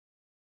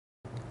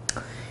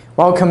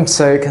Welcome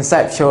to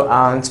Conceptual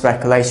and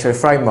Regulatory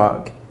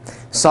Framework.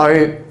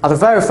 So at the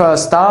very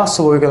first start,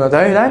 what we're going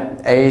to do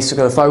then is we're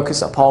going to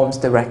focus upon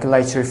the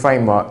regulatory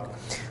framework.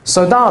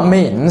 So that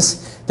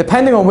means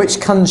depending on which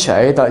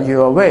country that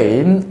you are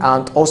in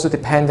and also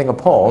depending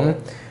upon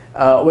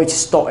which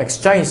stock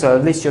exchange, so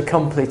at least your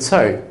company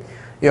too,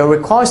 you're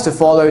required to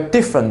follow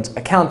different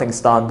accounting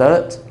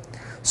standards.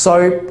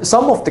 So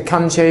some of the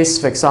countries,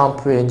 for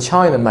example in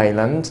China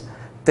mainland,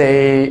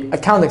 the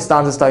accounting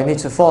standards that you need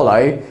to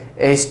follow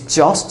is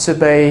just to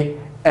be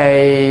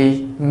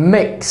a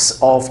mix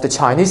of the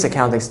Chinese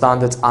accounting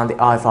standards and the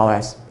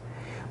IFRS.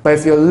 But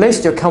if you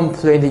list your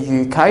company in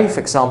the UK, for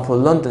example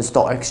London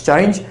Stock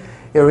Exchange,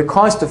 you're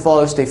required to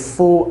follow the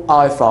full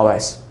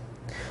IFRS.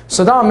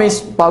 So that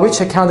means by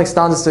which accounting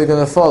standards you're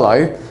going to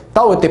follow,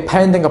 that will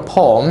depending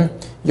upon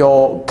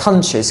your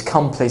country's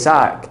Companies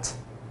Act.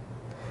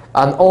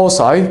 And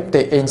also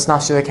the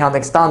international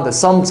accounting standards.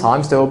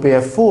 Sometimes there will be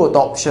a full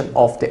adoption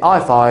of the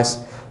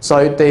IFRS.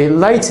 So the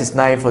latest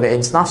name for the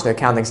international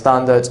accounting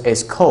standards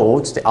is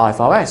called the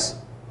IFRS.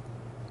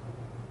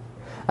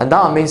 And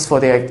that means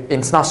for the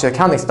international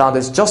accounting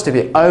standards just to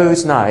be the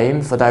old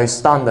name for those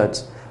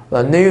standards.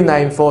 The new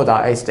name for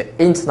that is the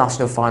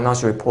International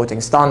Financial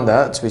Reporting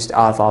Standards, which is the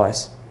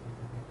IFRS.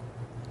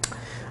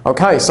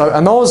 Okay, so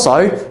and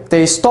also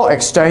the stock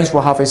exchange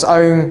will have its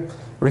own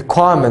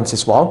requirements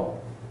as well.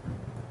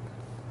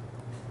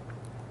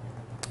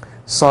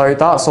 So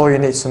that's all you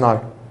need to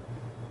know.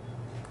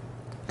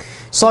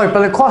 So,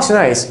 but the question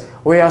is,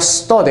 we are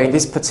studying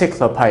this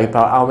particular paper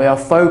and we are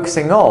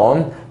focusing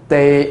on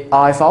the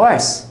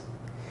IFRS.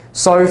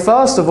 So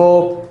first of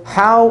all,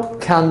 how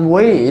can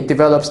we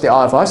develop the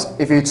IFRS?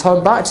 If you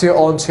turn back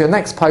onto your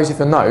next page of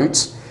the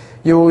notes,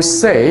 you will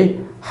see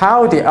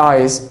how the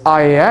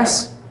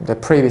IAS, the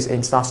previous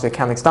International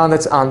Accounting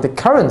Standards, and the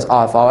current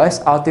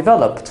IFRS are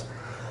developed.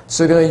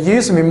 So we're going to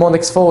use the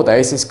mnemonics for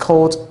this. It's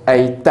called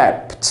a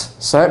debt.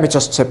 So let me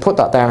just put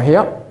that down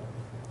here.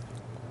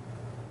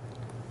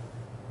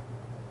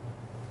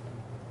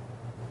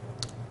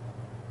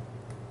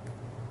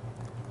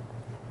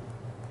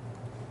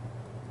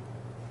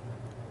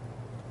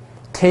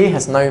 T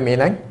has no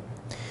meaning.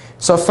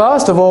 So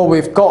first of all,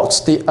 we've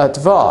got the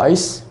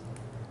advice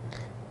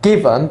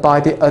given by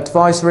the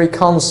Advisory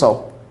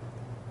Council.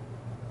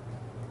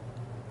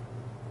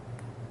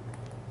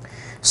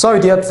 So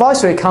the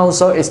Advisory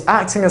Council is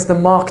acting as the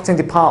marketing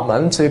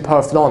department, to be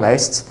perfectly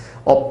honest,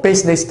 or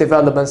business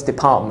development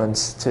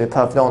department, to be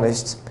perfectly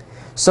honest.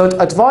 So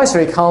the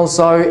Advisory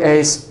Council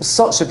is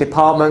such a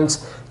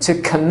department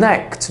to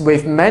connect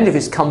with many of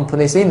these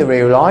companies in the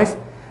real life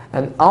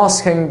and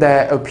asking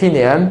their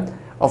opinion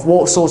of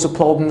what sorts of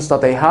problems that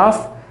they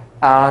have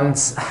and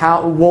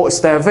what's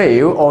their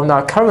view on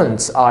our current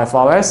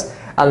IFRS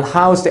and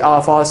how the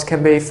IFRS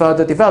can be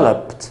further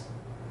developed.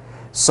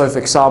 So for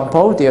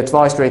example, the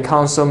Advisory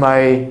Council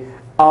may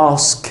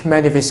ask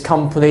many of these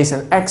companies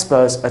and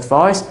experts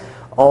advice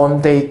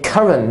on the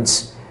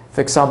current,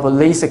 for example,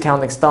 lease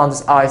accounting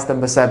standards IAS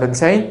number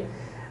 17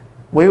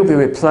 will be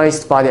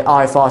replaced by the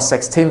IFRS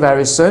 16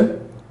 very soon.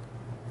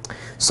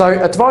 So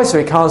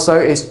Advisory Council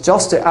is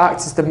just to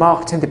act as the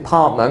marketing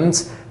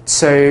department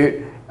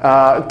to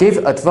give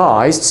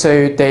advice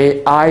to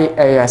the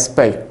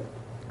IASB.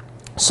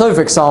 So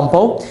for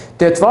example,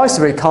 the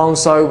Advisory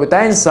Council would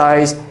then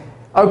say,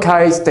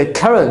 okay, the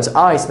current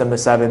IAS number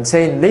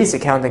 17 lease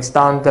accounting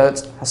standard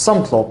has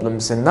some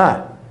problems in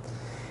there.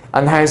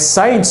 And has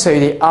said to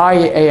the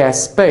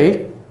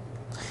IASB,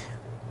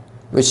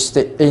 which is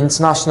the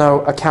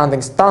International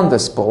Accounting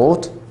Standards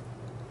Board,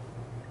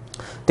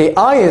 the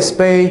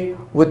IASB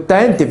would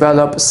then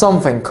develop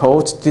something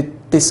called the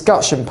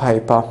discussion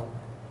paper.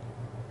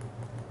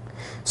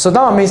 So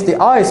that means the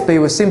IASB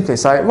would simply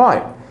say,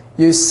 right,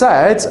 you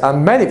said,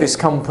 and many of these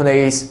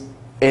companies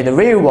in the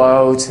real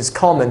world has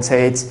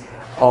commented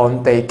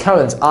on the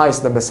current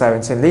IAS number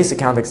 17 lease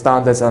accounting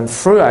standards, and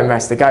through our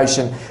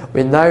investigation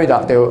we know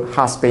that there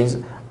has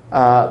been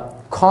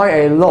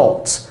quite a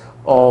lot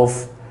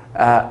of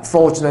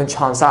fraudulent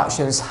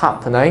transactions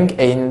happening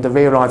in the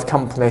real life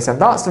companies, and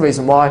that's the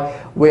reason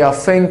why we are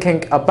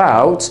thinking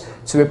about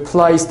to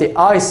replace the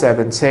IAS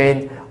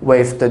 17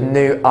 with the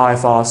new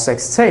IFRS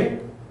 16.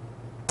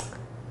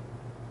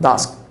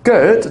 That's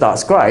good,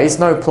 that's great,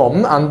 no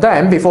problem. And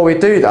then before we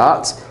do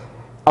that,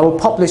 I will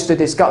publish the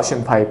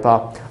discussion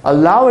paper,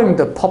 allowing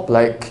the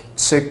public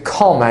to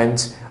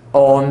comment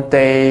on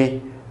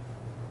the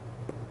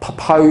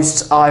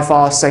proposed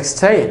IFRS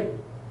 16.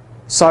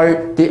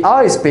 So the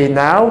IASB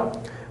now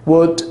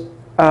would,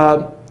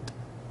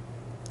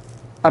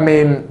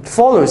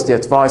 follows the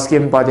advice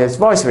given by the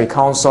Advisory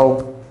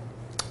Council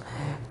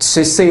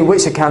to see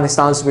which accounting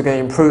standards we're going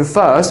to improve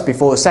first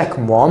before the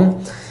second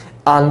one.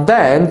 And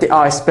then the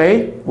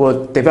IASB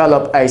would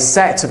develop a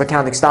set of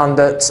accounting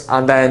standards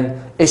and then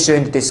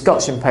issuing the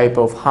discussion paper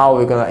of how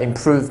we're going to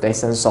improve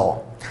this and so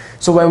on.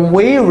 So when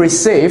we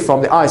receive,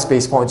 from the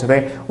IASB's point of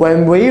view,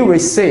 when we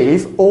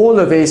receive all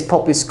of these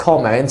published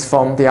comments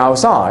from the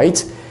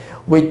outside,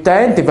 we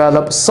then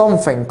develop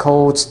something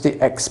called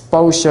the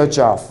exposure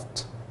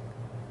draft.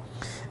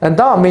 And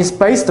that means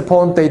based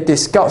upon the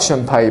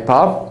discussion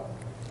paper,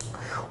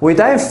 we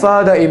then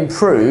further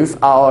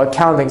improve our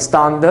accounting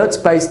standards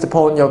based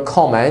upon your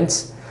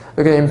comments.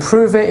 We're going to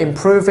improve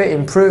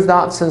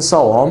that, and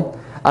so on.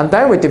 And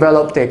then we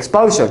develop the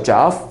exposure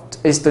draft.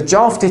 It's the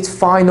drafted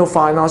final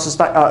final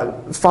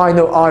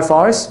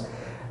IFRS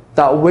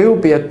that will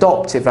be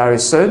adopted very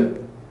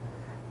soon.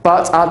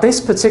 But at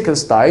this particular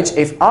stage,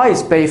 if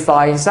ISB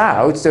finds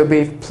out there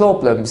will be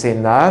problems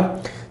in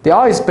there, the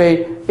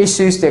ISB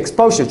issues the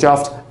exposure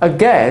draft.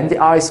 Again, the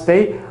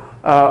ISB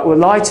would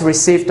like to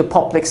receive the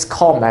public's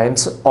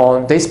comment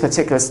on these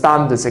particular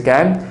standards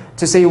again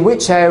to see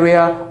which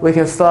area we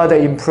can further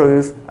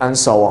improve and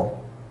so on.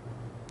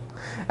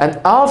 And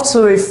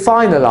after we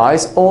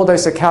finalize all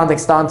those accounting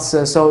standards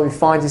and so we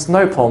find there's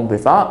no problem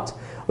with that,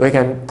 we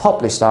can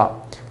publish that.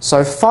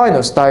 So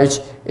final stage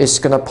is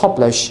going to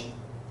publish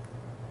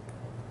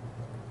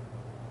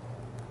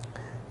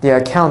the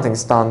accounting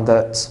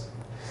standards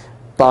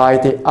by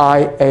the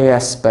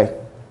IASB.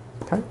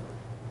 Okay?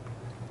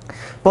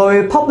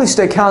 But we publish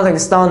the accounting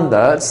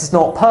standards is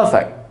not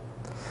perfect.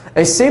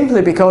 It's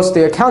simply because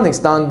the accounting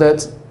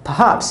standard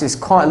perhaps is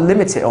quite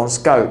limited on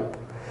scope.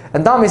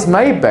 And that means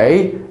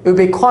maybe it will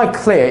be quite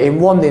clear in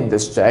one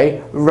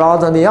industry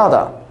rather than the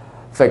other.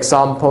 For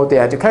example, the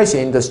education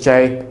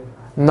industry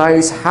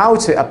knows how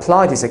to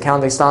apply these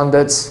accounting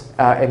standards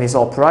in its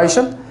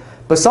operation.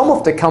 But some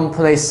of the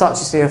companies, such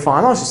as the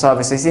financial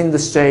services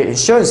industry,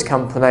 insurance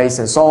companies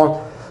and so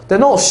on, they're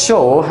not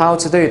sure how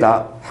to do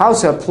that, how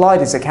to apply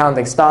these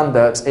accounting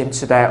standards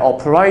into their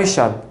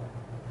operation,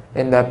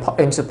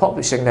 into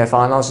publishing their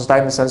financial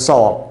statements and so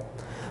on.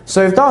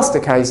 So if that's the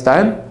case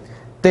then,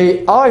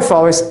 the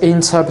IFRS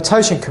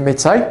Interpretation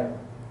Committee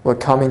will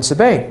come into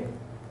being.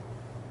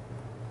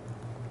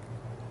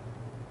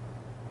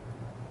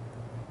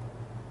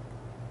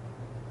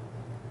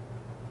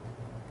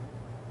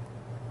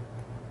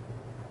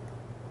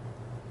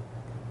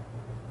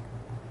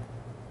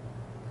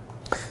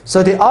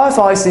 So the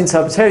IFRS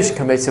Interpretation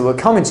Committee will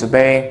come into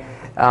being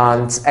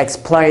and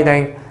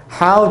explaining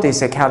how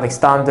these accounting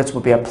standards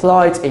will be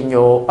applied in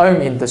your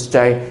own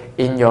industry,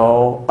 in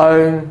your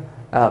own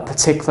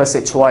particular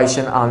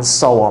situation and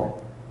so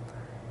on.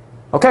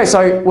 Okay,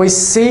 so we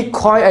see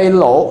quite a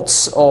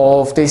lot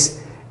of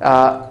this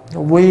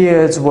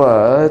weird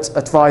word,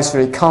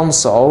 Advisory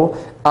Council,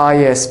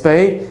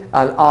 IASB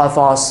and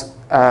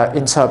IFRS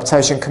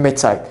Interpretation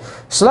Committee.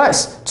 So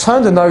let's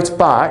turn the note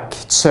back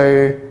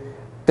to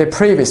the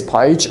previous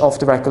page of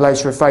the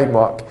regulatory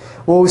framework.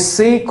 We'll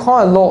see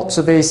quite a lot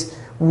of these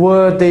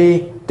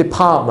wordy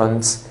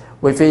departments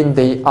within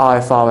the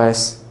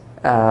IFRS,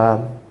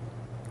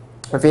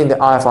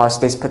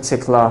 this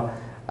particular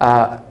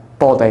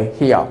body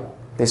here,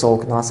 this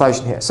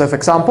organization here. So for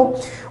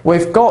example,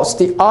 we've got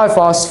the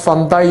IFRS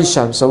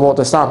Foundation. So what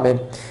does that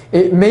mean?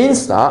 It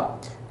means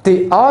that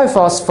the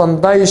IFRS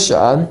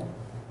Foundation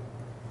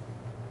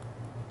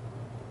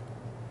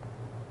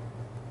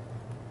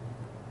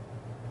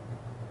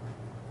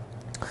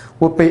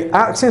would be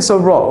acting as a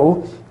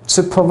role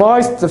to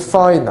provide the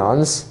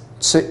finance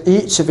to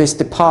each of its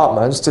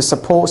departments to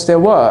support their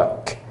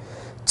work,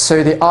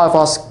 to the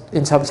IFRS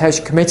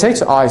Interpretation Committee,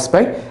 to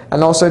ISB,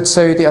 and also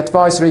to the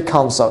Advisory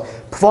Council,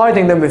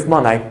 providing them with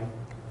money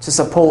to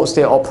support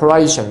their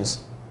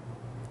operations.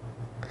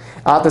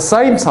 At the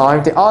same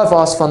time, the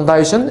IFRS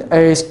Foundation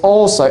is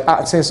also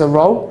acting as a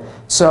role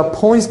to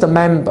appoint the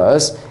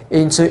members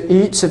into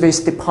each of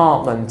its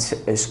departments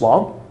as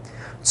well,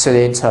 to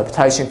the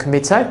Interpretation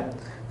Committee,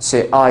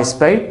 to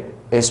ISB,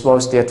 as well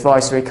as the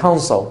Advisory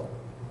Council.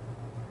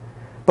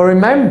 But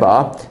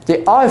remember, the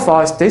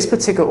IFRS, this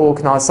particular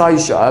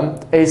organisation,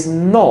 is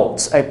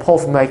not a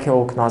profit-making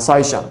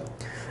organisation.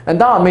 And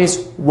that means,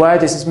 where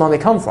does this money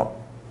come from?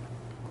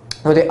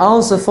 Well, the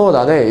answer for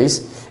that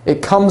is,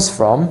 it comes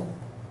from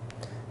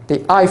the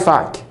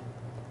IFAC.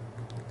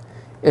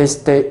 It's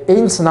the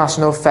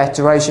International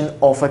Federation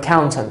of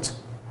Accountants.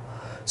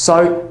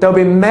 So there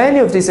will be many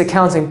of these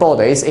accounting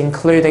bodies,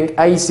 including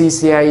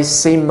ACCA,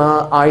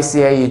 CIMA,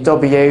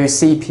 ICAEW,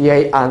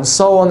 CPA, and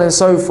so on and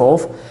so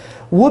forth,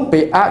 would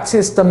be acting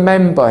as the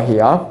member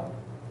here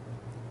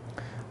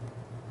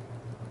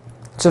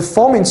to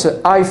form into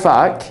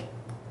IFAC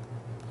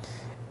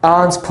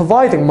and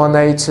providing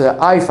money to the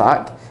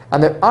IFAC,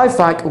 and the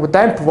IFAC would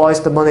then provide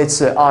the money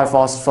to the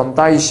IFRS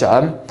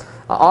Foundation.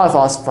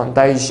 IFRS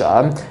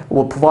Foundation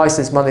will provide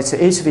this money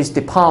to each of these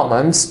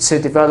departments to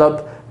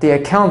develop the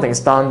accounting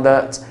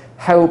standard,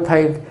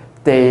 helping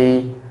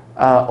the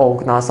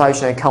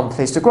organisation and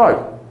companies to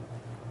grow.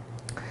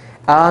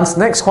 And the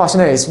next question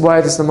is,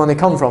 where does the money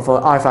come from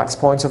IFAC's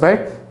point of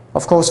view?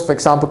 Of course, for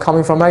example,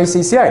 coming from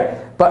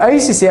ACCA. But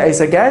ACCA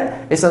is,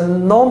 again, it's a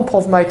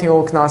non-profit-making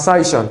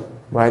organisation.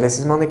 Where does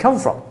this money come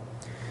from?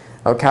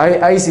 Okay,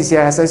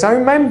 ACCA has its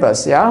own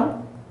members,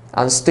 yeah?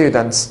 And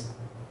students.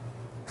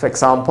 For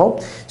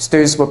example,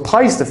 students will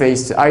pay the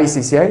fees to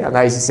ACCA, and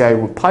ACCA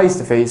will pay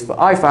the fees for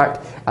IFAC,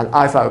 and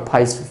IFAC will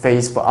pay the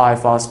fees for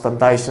IFRS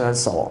Foundation, and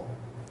so on.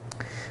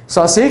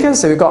 So as you can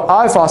see, we've got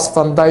IFRS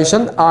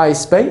Foundation,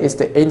 ISB, is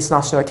the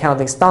International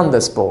Accounting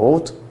Standards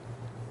Board.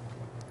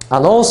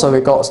 And also we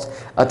got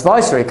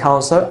Advisory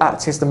Council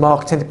acting as the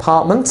Marketing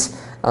Department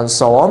and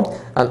so on,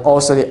 and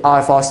also the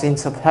IFRS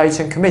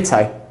Interpretation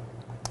Committee.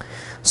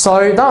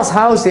 So that's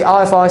how the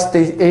IFRS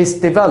is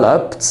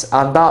developed,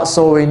 and that's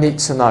all we need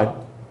to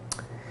know.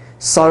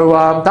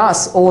 So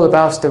that's all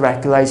about the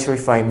regulatory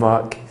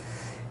framework.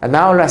 And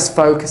now let's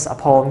focus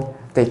upon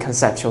the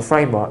conceptual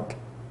framework.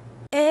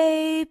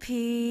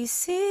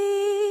 APC,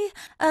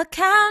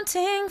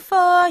 accounting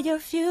for your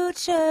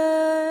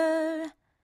future.